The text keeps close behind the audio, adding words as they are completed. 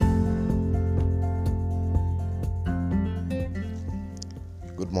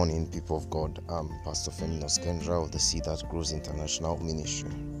Good morning, people of God. I'm Pastor Firminus, Kendra of the Seed That Grows International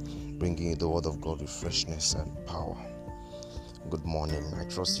Ministry, bringing you the Word of God with freshness and power. Good morning. I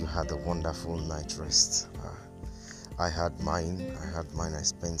trust you had a wonderful night rest. I had mine. I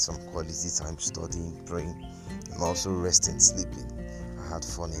spent some quality time studying, praying, and also resting, sleeping. I had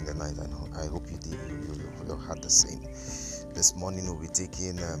fun in the night. I hope you did. You had the same. This morning we'll be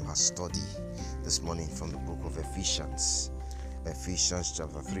taking a study this morning from the book of Ephesians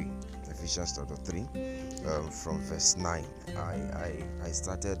chapter 3. Ephesians chapter 3 from verse 9. I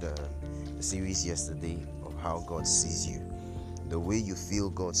started a series yesterday of how God sees you. The way you feel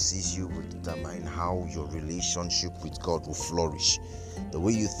God sees you will determine how your relationship with God will flourish. The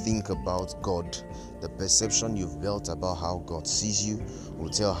way you think about God, the perception you've built about how God sees you will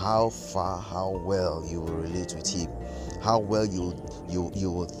tell how well you will relate with Him, how well you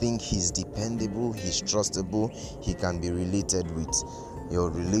will think He's dependable, He's trustable, He can be related with. Your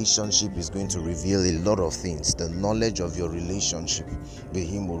relationship is going to reveal a lot of things. The knowledge of your relationship with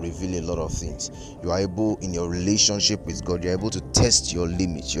Him will reveal a lot of things. You are able, in your relationship with God, you're able to test your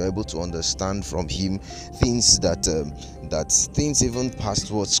limits. You're able to understand from Him things that things even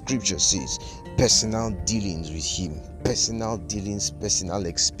past what Scripture says. Personal dealings with Him, personal dealings, personal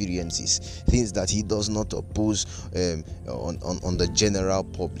experiences, things that He does not oppose on the general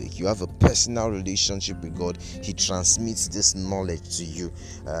public. You have a personal relationship with God. He transmits this knowledge to you,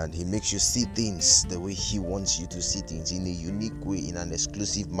 and He makes you see things the way He wants you to see things, in a unique way, in an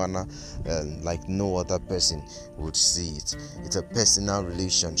exclusive manner, like no other person would see it. It's a personal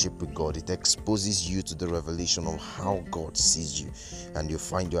relationship with God. It exposes you to the revelation of how God sees you, and you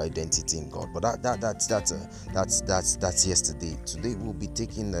find your identity in God. But that's yesterday. Today we'll be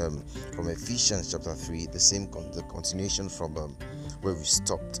taking from Ephesians chapter 3, the continuation from where we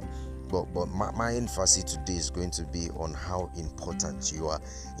stopped. But my emphasis today is going to be on how important you are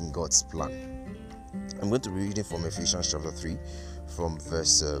in God's plan. I'm going to be reading from Ephesians chapter 3 from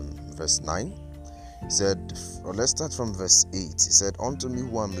verse 9. He said, let's start from verse 8. He said, "Unto me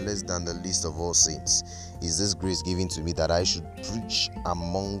who am less than the least of all saints, is this grace given to me, that I should preach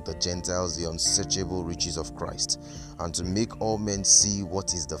among the Gentiles the unsearchable riches of Christ, and to make all men see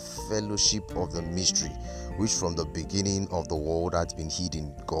what is the fellowship of the mystery, which from the beginning of the world hath been hid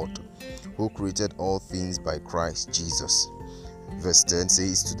in God, who created all things by Christ Jesus." Verse 10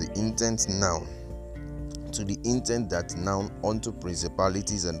 says, to the intent that now unto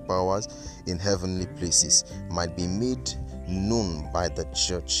principalities and powers in heavenly places might be made known by the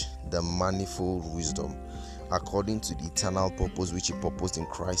church the manifold wisdom, according to the eternal purpose which He purposed in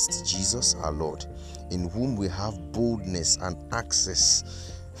Christ Jesus our Lord, in whom we have boldness and access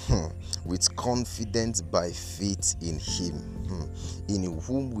with confidence by faith in Him. In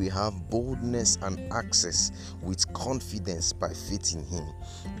whom we have boldness and access with confidence by faith in Him.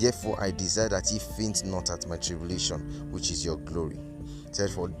 Therefore I desire that ye faint not at my tribulation, which is your glory. It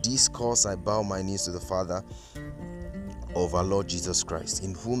said, for this cause I bow my knees to the Father of our Lord Jesus Christ,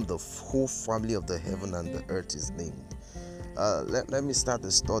 in whom the whole family of the heaven and the earth is named. Let me start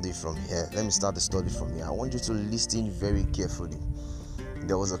the study from here. I want you to listen very carefully.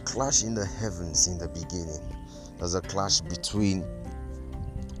 There was a clash in the heavens in the beginning. There was a clash between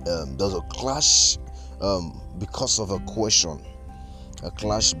because of a question, a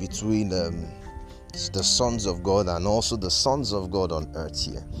clash between the sons of God and also the sons of God on earth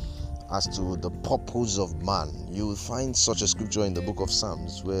here. As to the purpose of man, you will find such a scripture in the book of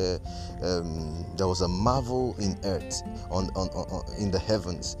Psalms, where there was a marvel in earth, in the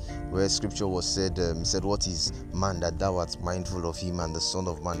heavens, where scripture was said, what is man that thou art mindful of him, and the son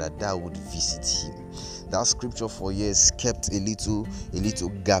of man that thou would visit him. That scripture for years kept a little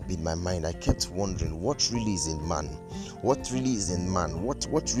gap in my mind. I kept wondering, what really is in man? What really is in man? What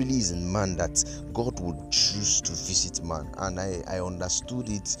really is in man that God would choose to visit man? And I understood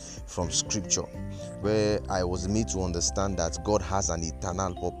it from scripture, where I was made to understand that God has an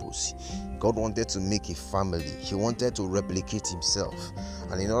eternal purpose. God wanted to make a family. He wanted to replicate Himself.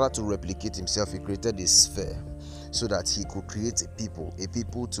 And in order to replicate Himself, He created a sphere, so that He could create a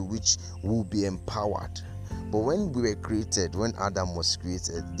people to which will be empowered. But when we were created, when Adam was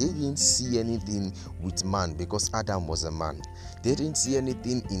created, they didn't see anything with man, because Adam was a man. They didn't see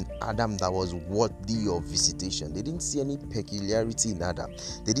anything in Adam that was worthy of visitation. They didn't see any peculiarity in Adam.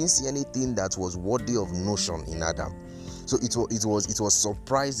 They didn't see anything that was worthy of notion in Adam. So it was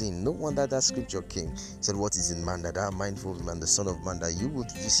surprising. No wonder that scripture came. It said, what is in man that thou art mindful of man, the son of man, that you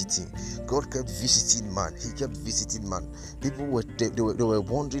would visit him. God kept visiting man. He kept visiting man. People were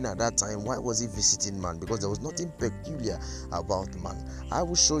wondering at that time, why was he visiting man? Because there was nothing peculiar about man. I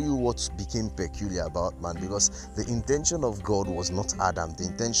will show you what became peculiar about man, because the intention of God was not Adam. The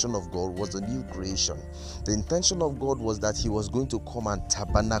intention of God was the new creation. The intention of God was that he was going to come and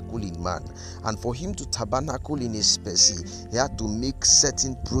tabernacle in man. And for him to tabernacle in his species, he had to make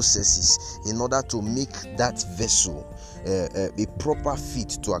certain processes in order to make that vessel a proper fit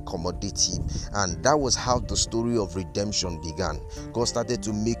to accommodate him. And that was how the story of redemption began. God started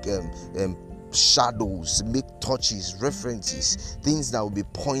to make shadows, make touches, references, things that will be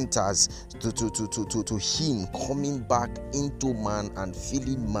pointers to him coming back into man and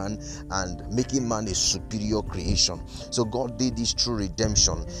filling man and making man a superior creation. So God did this through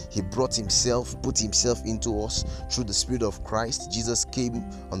redemption. He brought himself, put himself into us through the Spirit of Christ. Jesus came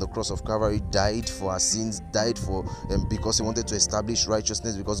on the cross of Calvary, died for our sins, died for because he wanted to establish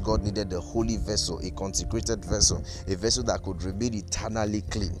righteousness, because God needed a holy vessel, a consecrated vessel, a vessel that could remain eternally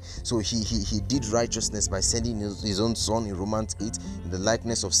clean. So he did righteousness by sending his own son in Romans 8 in the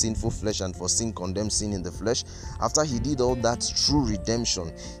likeness of sinful flesh, and for sin condemned sin in the flesh. After he did all that through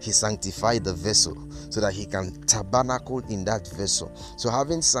redemption, he sanctified the vessel so that he can tabernacle in that vessel. So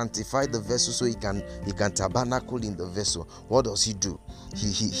having sanctified the vessel so he can tabernacle in the vessel, what does he do?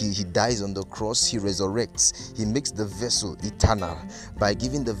 He dies on the cross, he resurrects, he makes the vessel eternal by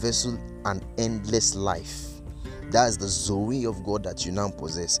giving the vessel an endless life. That is the Zoe of God that you now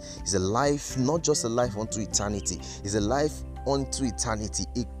possess. It's a life, not just a life unto eternity. It's a life unto eternity,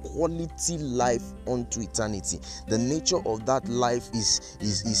 a quality life unto eternity. The nature of that life is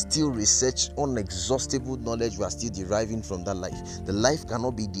still research, unexhaustible knowledge we are still deriving from that life. The life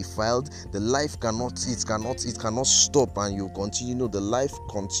cannot be defiled. The life cannot stop and you continue. No, the life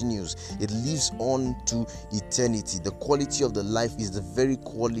continues. It lives on to eternity. The quality of the life is the very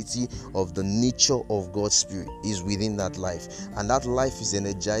quality of the nature of God's Spirit is within that life. And that life is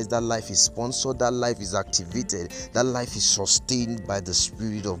energized, that life is sponsored, that life is activated, that life is sustained by the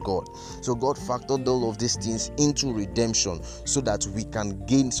Spirit of God. So God factored all of these things into redemption so that he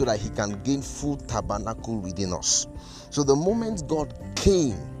can gain full tabernacle within us. So the moment God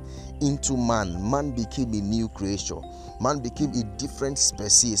came into man became a new creation. Man became a different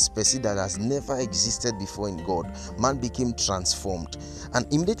species, a species that has never existed before in God. Man became transformed.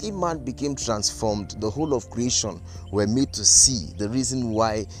 And immediately man became transformed, the whole of creation were made to see the reason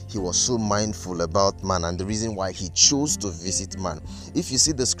why he was so mindful about man and the reason why he chose to visit man. If you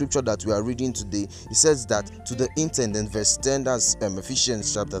see the scripture that we are reading today, it says that to the intent, in verse 10, that's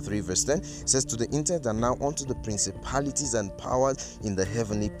Ephesians chapter 3 verse 10, it says, to the intent that now unto the principalities and powers in the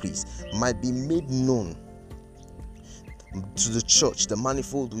heavenly place might be made known to the church the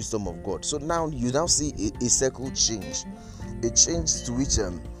manifold wisdom of God. So now you now see a circle change, a change to which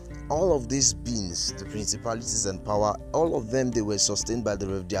all of these beings, the principalities and power, all of them, they were sustained by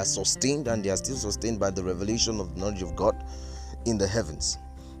they are sustained and they are still sustained by the revelation of the knowledge of God in the heavens.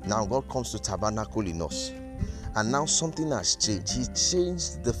 Now God comes to tabernacle in us. And now something has changed. He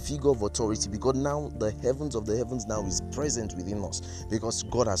changed the figure of authority, because now the heavens of the heavens now is present within us, because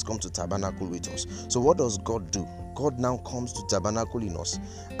God has come to tabernacle with us. So what does God do? God now comes to tabernacle in us,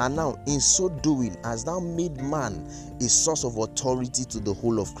 and now in so doing has now made man a source of authority to the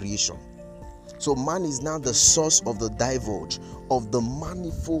whole of creation. So man is now the source of the divulge of the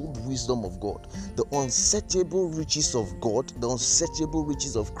manifold wisdom of God, the unsearchable riches of God, the unsearchable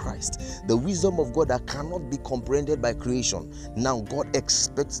riches of Christ, the wisdom of God that cannot be comprehended by creation. Now God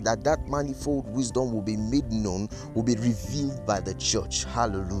expects that manifold wisdom will be made known, will be revealed by the church.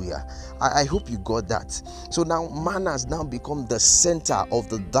 Hallelujah. I hope you got that. So now man has now become the center of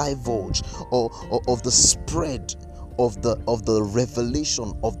the divulge or of the spread of the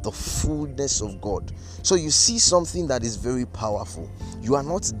revelation of the fullness of God. So you see something that is very powerful. You are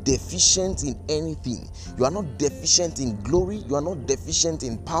not deficient in anything. You are not deficient in glory. You are not deficient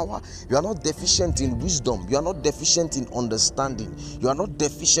in power. You are not deficient in wisdom. You are not deficient in understanding. You are not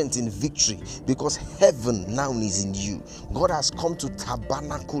deficient in victory, because heaven now is in you. God has come to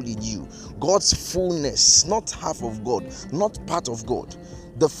tabernacle in you. God's fullness, not half of God, not part of God.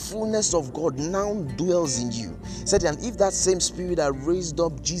 The fullness of God now dwells in you. He said, and if that same Spirit that raised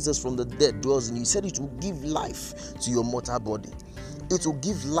up Jesus from the dead dwells in you, he said it will give life to your mortal body. It will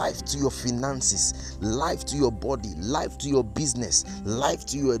give life to your finances, life to your body, life to your business, life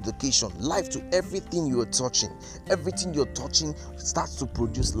to your education, life to everything you are touching. Everything you're touching starts to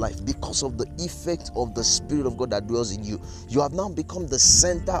produce life because of the effect of the Spirit of God that dwells in you. You have now become the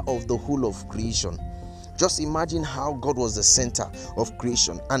center of the whole of creation. Just imagine how God was the center of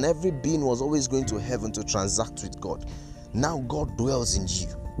creation and every being was always going to heaven to transact with God. Now God dwells in you.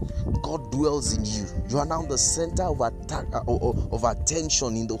 God dwells in you. You are now the center of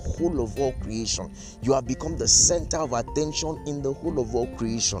attention in the whole of all creation. You have become the center of attention in the whole of all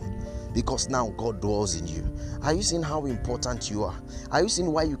creation, because now God dwells in you. Are you seeing how important you are? Are you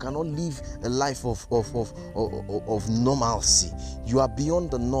seeing why you cannot live a life of normalcy? You are beyond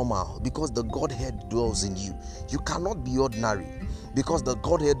the normal because the Godhead dwells in you. You cannot be ordinary, because the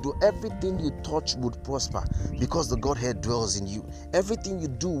Godhead everything you touch would prosper, because the Godhead dwells in you. Everything you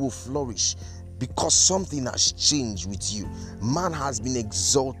do will flourish, because something has changed with you. Man has been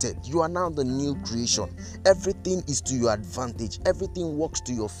exalted. You are now the new creation. Everything is to your advantage. Everything works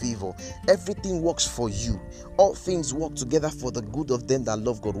to your favor. Everything works for you. All things work together for the good of them that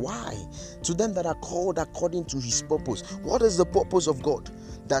love God. Why? To them that are called according to his purpose. What is the purpose of God?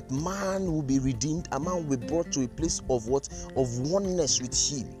 That man will be redeemed, a man will be brought to a place of what? Of oneness with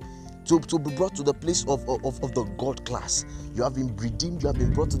him. To be brought to the place of the God class. You have been redeemed, you have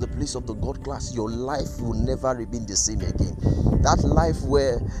been brought to the place of the God class. Your life will never remain the same again. That life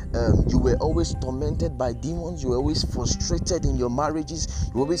where you were always tormented by demons, you were always frustrated in your marriages,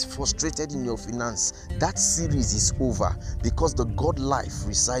 you were always frustrated in your finance. That series is over, because the God life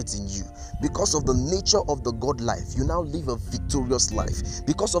resides in you. Because of the nature of the God life, you now live a victorious life.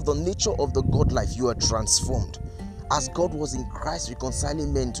 Because of the nature of the God life, you are transformed. As God was in Christ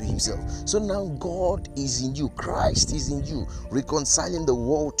reconciling men to himself, so now God is in you. Christ is in you, reconciling the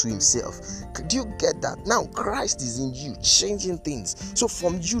world to himself. Do you get that? Now Christ is in you, changing things. So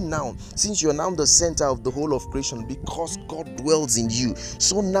from you now, since you're now the center of the whole of creation, because God dwells in you,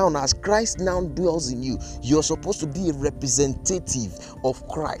 so now as Christ now dwells in you, you're supposed to be a representative of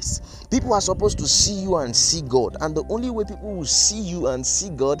Christ. People are supposed to see you and see God, and the only way people will see you and see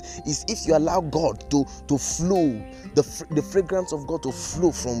God is if you allow God to flow, the fragrance of God to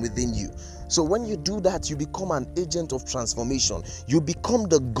flow from within you. So when you do that, you become an agent of transformation. You become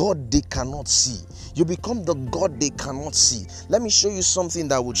the God they cannot see. You become the God they cannot see. Let me show you something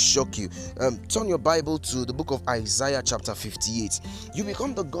that would shock you. Turn your Bible to the book of Isaiah chapter 58. You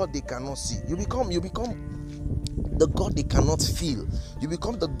become the God they cannot see. You become the God they cannot feel. You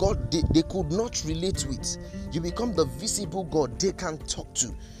become the God they could not relate with. You become the visible God they can talk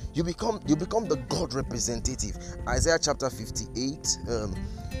to. You become the God representative. Isaiah chapter 58.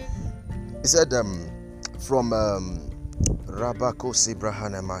 It said from Rabako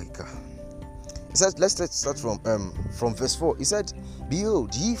Sebrahana Maika. It says, let's start from verse 4. He said,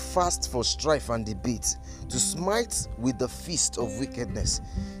 "Behold, ye fast for strife and debate, to smite with the fist of wickedness.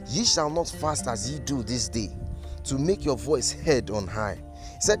 Ye shall not fast as ye do this day, to make your voice heard on high."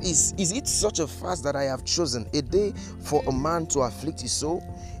 He said, is it such a fast that I have chosen, a day for a man to afflict his soul?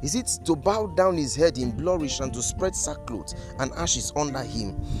 Is it to bow down his head in blemish and to spread sackcloth and ashes under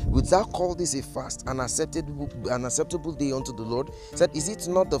him? Wilt thou call this a fast, an acceptable day unto the Lord? He said, is it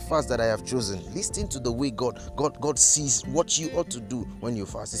not the fast that I have chosen? Listen to the way God sees what you ought to do when you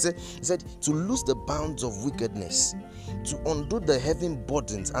fast. He said to loose the bounds of wickedness, to undo the heavy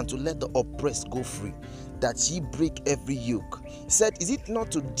burdens, and to let the oppressed go free, that ye break every yoke. He said, is it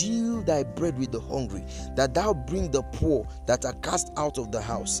not to deal thy bread with the hungry, that thou bring the poor that are cast out of the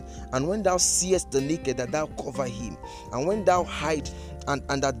house? And when thou seest the naked, that thou cover him, and when thou hide,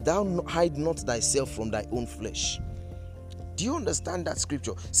 and that thou hide not thyself from thy own flesh. Do you understand that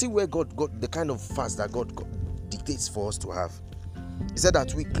scripture? See where God got the kind of fast that God dictates for us to have. He said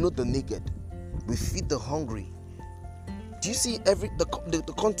that we clothe the naked, we feed the hungry. Do you see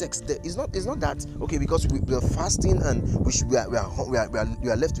the context there? It's not that okay because we are fasting and we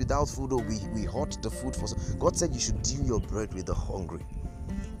are left without food, or we hoard the food for. God said you should deal your bread with the hungry.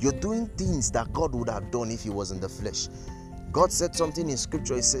 You're doing things that God would have done if he was in the flesh. God said something in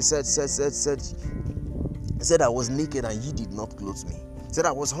scripture. He said I was naked and ye did not clothe me. He said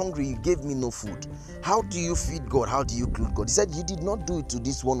I was hungry, you gave me no food. How do you feed God? How do you clothe God? He said you did not do it to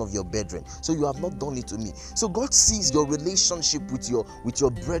this one of your brethren, so you have not done it to me. So God sees your relationship with your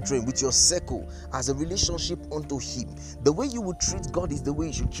brethren, with your circle, as a relationship unto him. The way you would treat God is the way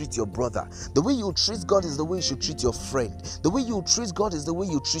you should treat your brother. The way you would treat God is the way you should treat your friend. The way you would treat God is the way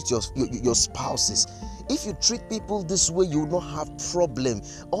you treat your spouses. If you treat people this way, you will not have problem.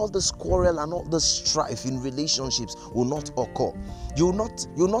 All the quarrel and all the strife in relationships will not occur. You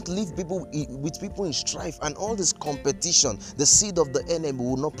will not leave people with people in strife, and all this competition, the seed of the enemy,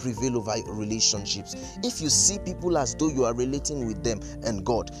 will not prevail over relationships. If you see people as though you are relating with them and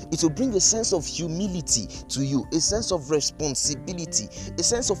God, it will bring a sense of humility to you, a sense of responsibility, a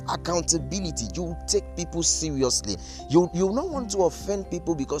sense of accountability. You will take people seriously. You will not want to offend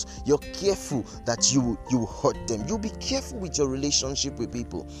people because you're careful that you you hurt them. You be careful with your relationship with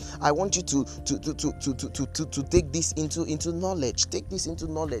people. I want you to take this into knowledge. Take this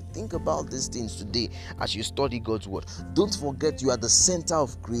into knowledge. Think about these things today as you study God's word. Don't forget you are the center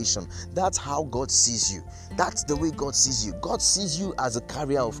of creation. That's how God sees you. That's the way God sees you. God sees you as a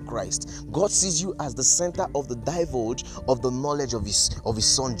carrier of Christ. God sees you as the center of the divulge of the knowledge of his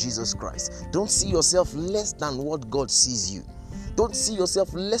son Jesus Christ. Don't see yourself less than what God sees you. Don't see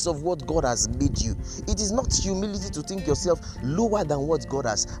yourself less of what God has made you. It is not humility to think yourself lower than what God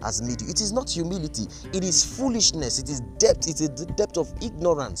has made you. It is not humility. It is foolishness. It is depth. It is the depth of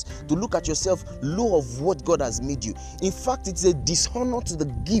ignorance to look at yourself low of what God has made you. In fact, it's a dishonor to the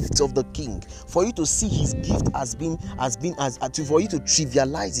gift of the King for you to see his gift for you to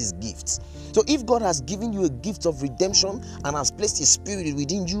trivialize his gifts. So if God has given you a gift of redemption and has placed his spirit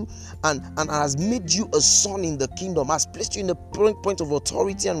within you and has made you a son in the kingdom, has placed you in a point of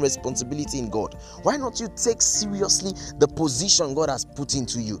authority and responsibility in God, why not you take seriously the position God has put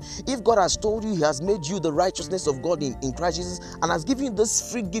into you? If God has told you he has made you the righteousness of God in Christ Jesus and has given you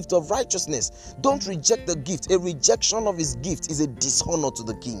this free gift of righteousness, don't reject the gift. A rejection of his gift is a dishonor to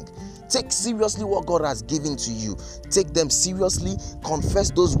the King. Take seriously what God has given to you. Take them seriously. Confess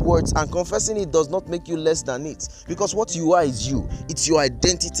those words, and confessing it does not make you less than it, because what you are is you. It's your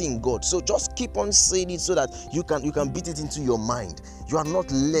identity in God. So just keep on saying it so that you can beat it into your mind. You are not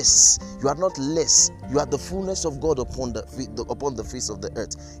less. You are not less. You are the fullness of God upon the face of the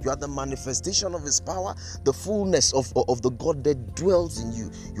earth. You are the manifestation of his power. The fullness of the God that dwells in you.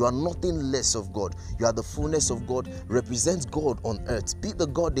 You are nothing less of God. You are the fullness of God. Represent God on earth. Be the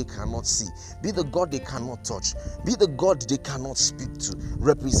God they cannot see. Be the God they cannot touch. Be the God they cannot speak to.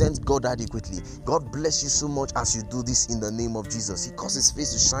 Represent God adequately. God bless you so much as you do this in the name of Jesus. He causes his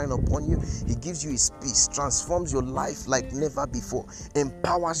face to shine upon you. He gives you his peace, transforms your life like never before,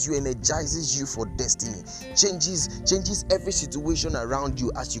 empowers you, energizes you for destiny, changes every situation around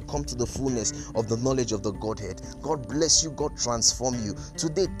you as you come to the fullness of the knowledge of the Godhead. God bless you. God transform you.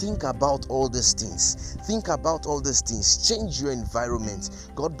 Today, think about all these things. Think about all these things. Change your environment.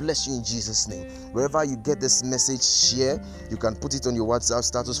 God bless you in Jesus' name. Wherever you get this message, share. You can put it on your WhatsApp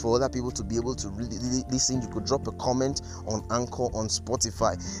status for other people to be able to really listen. You could drop a comment on Anchor, on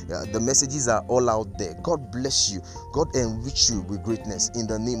Spotify. The messages are all out there. God bless you. God enrich you with greatness in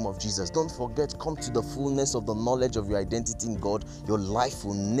the name of Jesus. Don't forget, come to the fullness of the knowledge of your identity in God. Your life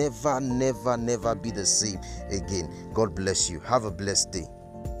will never be the same again. God bless you. Have a blessed day.